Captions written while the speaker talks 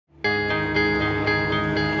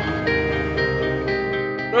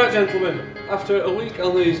Right, gentlemen, after a week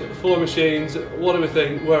on these 4 machines, what do we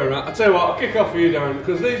think we're at? I tell you what, I'll kick off with you, Darren,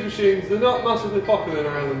 because these machines, they're not massively popular in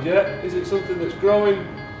Ireland yet. Is it something that's growing,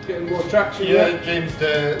 getting more traction yet? James,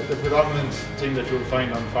 the predominant thing that you'll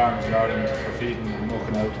find on farms in Ireland for feeding and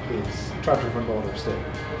milking out is tractor front loader still.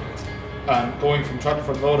 And going from tractor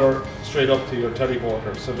front loader straight up to your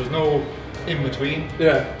teleporter, so there's no in between.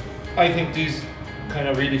 Yeah. I think these kind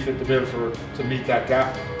of really fit the bill to meet that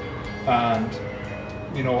gap. And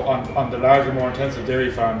you know, on the larger, more intensive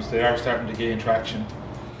dairy farms, they are starting to gain traction.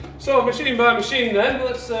 So, machine by machine then,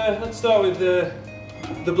 let's start with the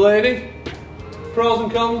Blaney. Pros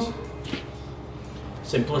and cons?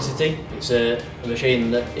 Simplicity. It's a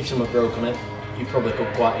machine that if someone broke on it, you probably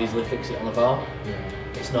could quite easily fix it on the farm. Yeah.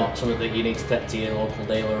 It's not something that you need to take to your local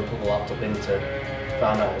dealer and put the laptop in to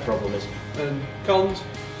find out what the problem is. And cons?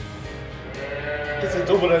 It's a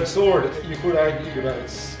double-edged sword. You could argue that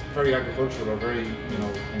it's very agricultural or very, you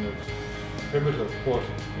know, kind of primitive, but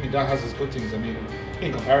I mean that has its good things. I mean,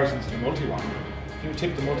 in comparison to the multi-one, if you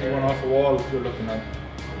tip the multi-one off a wall, you're looking at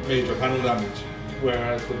major panel damage,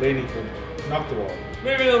 whereas the Blaney could knock the wall.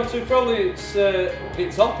 Moving on to probably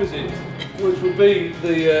its opposite, which would be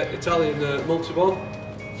the Italian multi-one.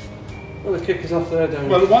 Well, the kickers off there, down.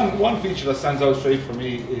 Well, one feature that stands out straight for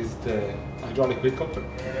me is the hydraulic bit coupler.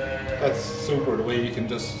 That's super, the way you can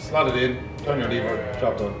just slot it in, turn your lever,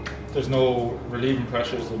 job done. There's no relieving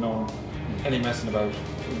pressures, there's no any messing about.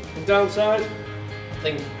 And downside? I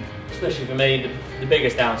think, especially for me, the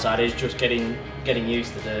biggest downside is just getting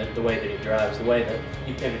used to the way that it drives, the way that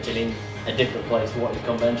you pivot it in a different place to what is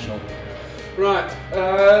conventional. Right,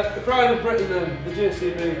 the pride of Britain then, the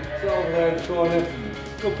JCB, it's over there in the corner.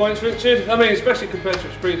 Good points, Richard. I mean, especially compared to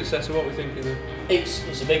its predecessor, what are we thinking there?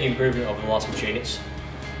 It's a big improvement over the last machine. It's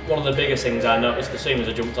one of the biggest things I noticed as soon as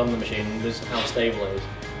I jumped on the machine was how stable it is.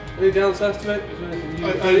 Any downsides to it? Is there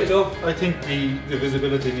anything you I think the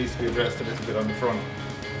visibility needs to be addressed a little bit on the front.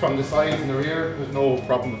 From the side and the rear, there's no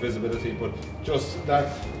problem with visibility, but just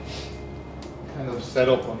that kind of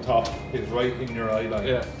setup on top is right in your eye line.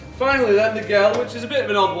 Yeah. Finally then, the Gel, which is a bit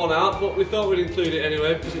of an odd one out, but we thought we'd include it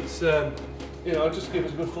anyway because it's you know, just give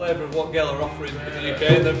us a good flavour of what Gel are offering in the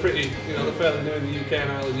UK. They're pretty, you know, they're fairly new in the UK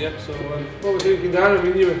and Ireland yet. So, what was you thinking, Dan? I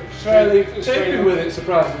mean, you were fairly taken with it,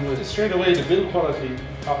 surprisingly. Straight away, the build quality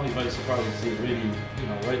caught me by surprise. It's really, you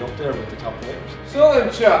know, right up there with the top players. So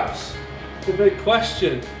then, chaps, the big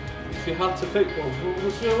question: if you had to pick one,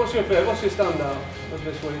 what's your favourite? What's your standout of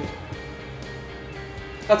this week?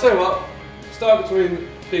 I'll tell you what. Start between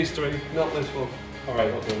these 3, not this one. All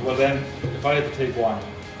right. Okay. Well then, if I had to take one,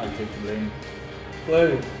 I'd take the Blaney.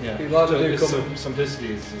 Blaney? Yeah. The larger newcomer.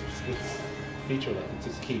 Simplicity is it's feature, like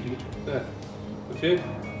it's a key feature. Yeah. With you?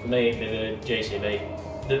 For me, it'd be the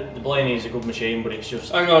JCB. The Blaney is a good machine, but it's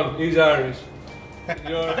just... Hang on, he's Irish.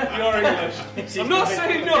 You're English. I'm not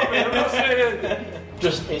saying nothing, I'm not saying anything.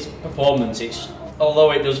 Just its performance,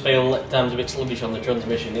 although it does feel at times a bit sluggish on the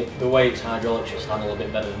transmission, the way its hydraulics just handle a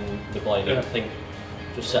bit better than the Blaney, I think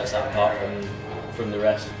just sets that apart from the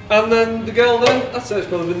rest. And then the Gel then, I'd say it's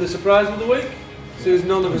probably been the surprise of the week, since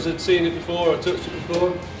none of us had seen it before or touched it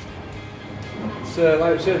before. It's like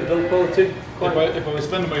I said, the build quality. If I was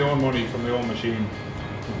spending my own money from my own machine,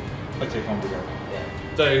 I'd take home the Gel.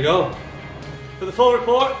 Yeah. There you go. For the full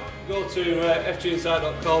report, go to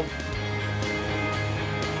fginsight.com.